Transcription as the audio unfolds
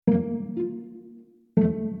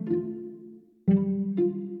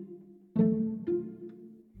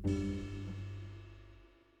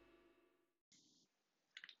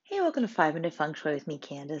welcome to 5 Minute Feng Shui with me,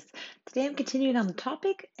 Candace. Today I'm continuing on the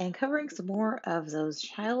topic and covering some more of those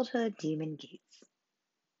childhood demon gates.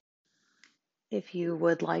 If you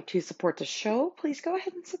would like to support the show, please go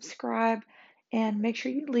ahead and subscribe and make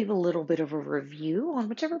sure you leave a little bit of a review on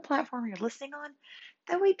whichever platform you're listening on.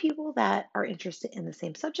 That way, people that are interested in the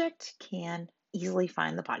same subject can easily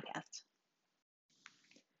find the podcast.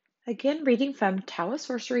 Again, reading from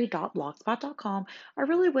taoistsorcery.blogspot.com, I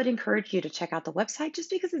really would encourage you to check out the website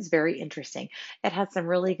just because it's very interesting. It has some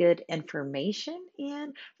really good information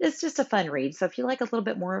and it's just a fun read. So if you like a little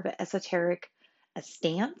bit more of an esoteric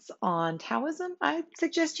stance on Taoism, I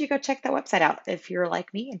suggest you go check that website out if you're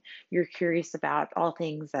like me and you're curious about all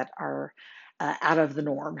things that are out of the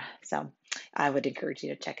norm. So I would encourage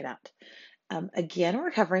you to check it out. Again,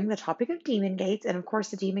 we're covering the topic of demon gates. And of course,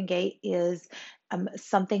 the demon gate is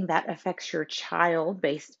something that affects your child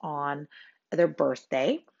based on their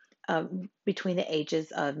birthday between the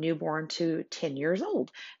ages of newborn to 10 years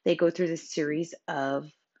old. They go through this series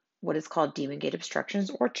of what is called demon gate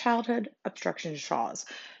obstructions or childhood obstruction shaws.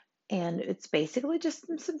 And it's basically just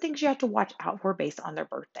some things you have to watch out for based on their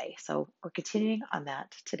birthday. So we're continuing on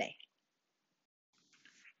that today.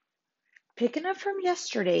 Picking up from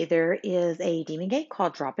yesterday, there is a demon gate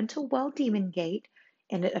called Drop into Well Demon Gate,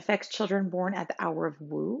 and it affects children born at the hour of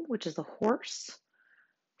Wu, which is the horse,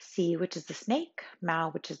 Si, which is the snake, Mao,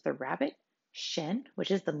 which is the rabbit, Shen, which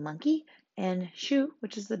is the monkey, and Shu,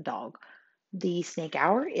 which is the dog. The snake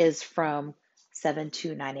hour is from 7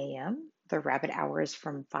 to 9 a.m. The rabbit hour is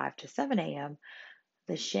from 5 to 7 a.m.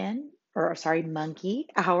 The monkey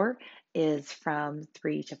hour is from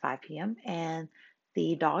 3 to 5 p.m. and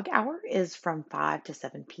the dog hour is from 5 to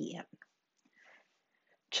 7 p.m.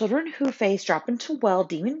 Children who face drop into well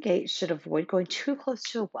demon gates should avoid going too close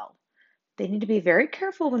to a well. They need to be very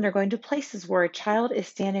careful when they're going to places where a child is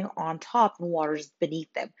standing on top and water is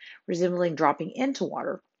beneath them, resembling dropping into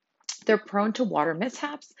water. They're prone to water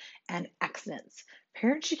mishaps and accidents.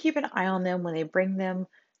 Parents should keep an eye on them when they bring them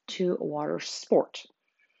to a water sport.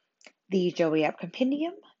 The Joey App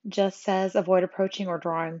Compendium just says avoid approaching or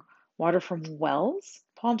drawing water from wells,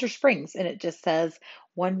 ponds, or springs. And it just says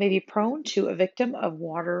one may be prone to a victim of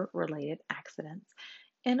water related accidents.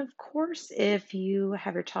 And of course, if you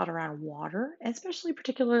have your child around water, especially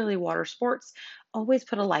particularly water sports, always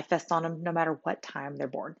put a life vest on them no matter what time they're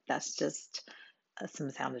born. That's just some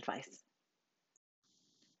sound advice.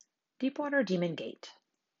 Deepwater Demon Gate.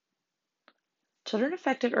 Children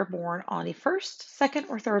affected are born on the first, second,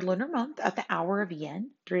 or third lunar month at the hour of Yin,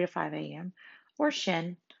 3 to 5 a.m., or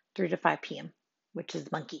Shen, 3 to 5 p.m., which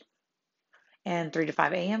is monkey. And 3 to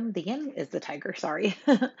 5 a.m., the Yin is the tiger, sorry.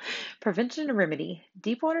 Prevention and remedy.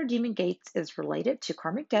 Deepwater Demon Gates is related to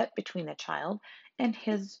karmic debt between the child and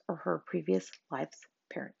his or her previous life's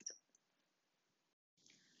parents.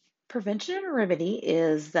 Prevention and remedy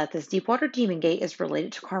is that this Deepwater Demon Gate is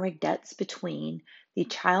related to karmic debts between the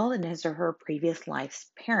child and his or her previous life's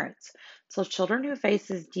parents. So children who face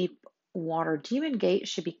this deep water demon gate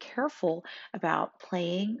should be careful about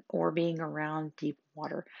playing or being around deep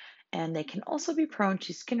water. And they can also be prone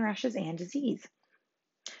to skin rashes and disease.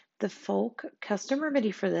 The folk custom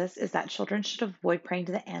remedy for this is that children should avoid praying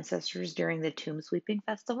to the ancestors during the Tomb Sweeping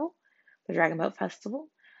Festival, the Dragon Boat Festival,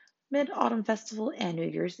 Mid-Autumn Festival, and New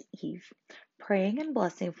Year's Eve. Praying and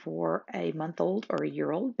blessing for a month-old or a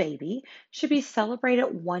year-old baby should be celebrated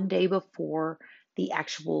one day before the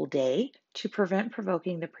actual day to prevent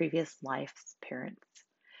provoking the previous life's parents.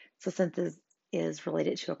 So since this is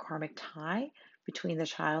related to a karmic tie between the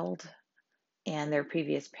child and their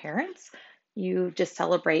previous parents, you just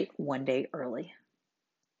celebrate one day early.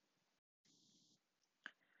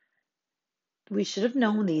 We should have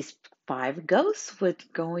known these 5 ghosts were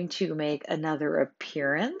going to make another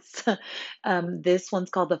appearance. This one's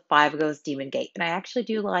called the 5 Ghost Demon Gate. And I actually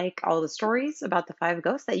do like all the stories about the 5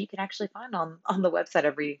 ghosts that you can actually find on the website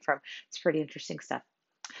I'm reading from. It's pretty interesting stuff.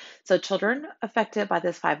 So children affected by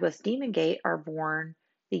this 5 Ghost Demon Gate are born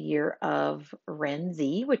the year of Ren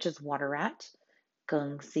Zi, which is water rat,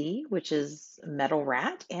 Gung Si, which is metal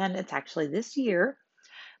rat, and it's actually this year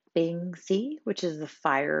Bing Si, which is the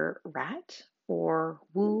fire rat, or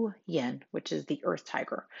Wu Yen, which is the earth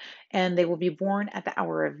tiger. And they will be born at the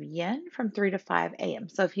hour of Yen from 3 to 5 a.m.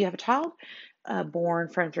 So if you have a child born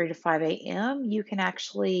from 3 to 5 a.m., you can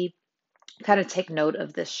actually kind of take note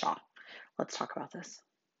of this Sha. Let's talk about this.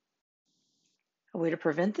 A way to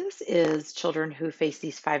prevent this is children who face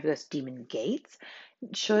these 5 ghost demon gates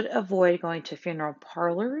should avoid going to funeral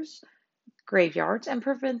parlors, graveyards, and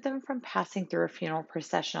prevent them from passing through a funeral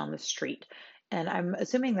procession on the street. And I'm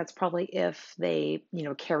assuming that's probably if they,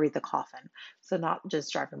 carry the coffin, so not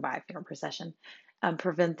just driving by a funeral procession.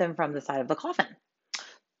 prevent them from the side of the coffin,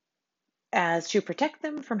 as to protect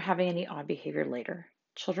them from having any odd behavior later.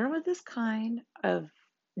 Children with this kind of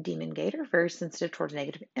demon gate are very sensitive towards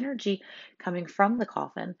negative energy coming from the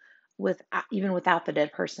coffin, with even without the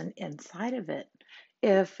dead person inside of it.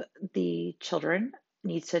 If the children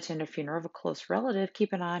needs to attend a funeral of a close relative,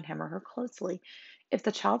 keep an eye on him or her closely. If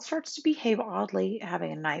the child starts to behave oddly,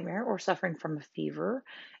 having a nightmare or suffering from a fever,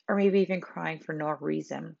 or maybe even crying for no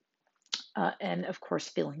reason, and of course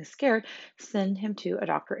feeling scared, send him to a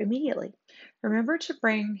doctor immediately. Remember to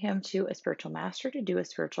bring him to a spiritual master to do a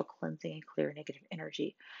spiritual cleansing and clear negative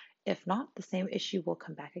energy. If not, the same issue will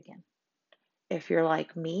come back again. If you're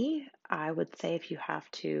like me, I would say if you have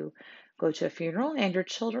to go to a funeral and your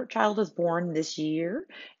child is born this year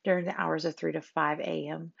during the hours of 3 to 5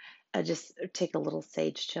 a.m., just take a little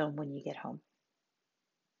sage to him when you get home.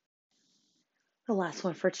 The last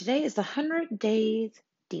one for today is the 100 Days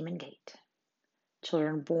Demon Gate.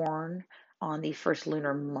 Children born on the first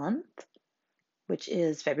lunar month, which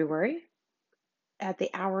is February, at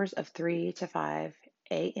the hours of 3 to 5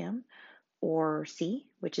 a.m., or C,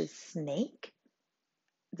 which is snake.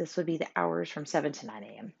 This would be the hours from 7 to 9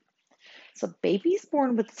 a.m. So babies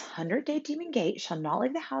born with this 100-day demon gate shall not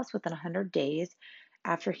leave the house within 100 days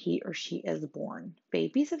after he or she is born.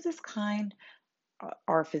 Babies of this kind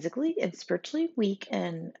are physically and spiritually weak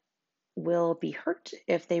and will be hurt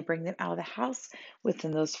if they bring them out of the house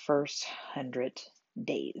within those first 100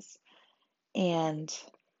 days. And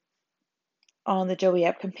on the Joey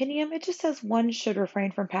App Compendium, it just says one should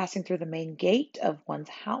refrain from passing through the main gate of one's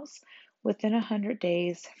house within 100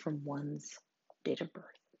 days from one's date of birth.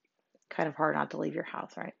 Kind of hard not to leave your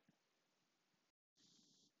house, right?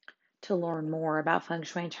 To learn more about feng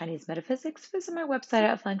shui and Chinese metaphysics, visit my website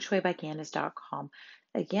at fengshuibycandace.com.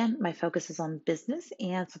 Again, my focus is on business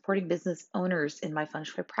and supporting business owners in my feng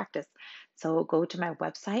shui practice. So go to my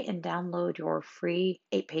website and download your free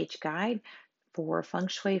 8-page guide for feng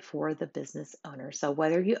shui for the business owner. So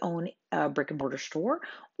whether you own a brick and mortar store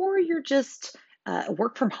or you're just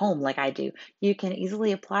work from home like I do, you can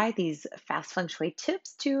easily apply these fast feng shui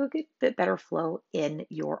tips to get a bit better flow in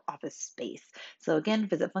your office space. So again,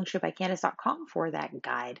 visit fengshuibycandace.com for that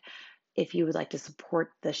guide. If you would like to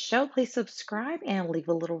support the show, please subscribe and leave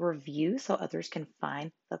a little review so others can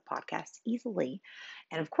find the podcast easily.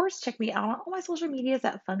 And of course, check me out on all my social medias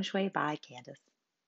at Feng Shui by Candace.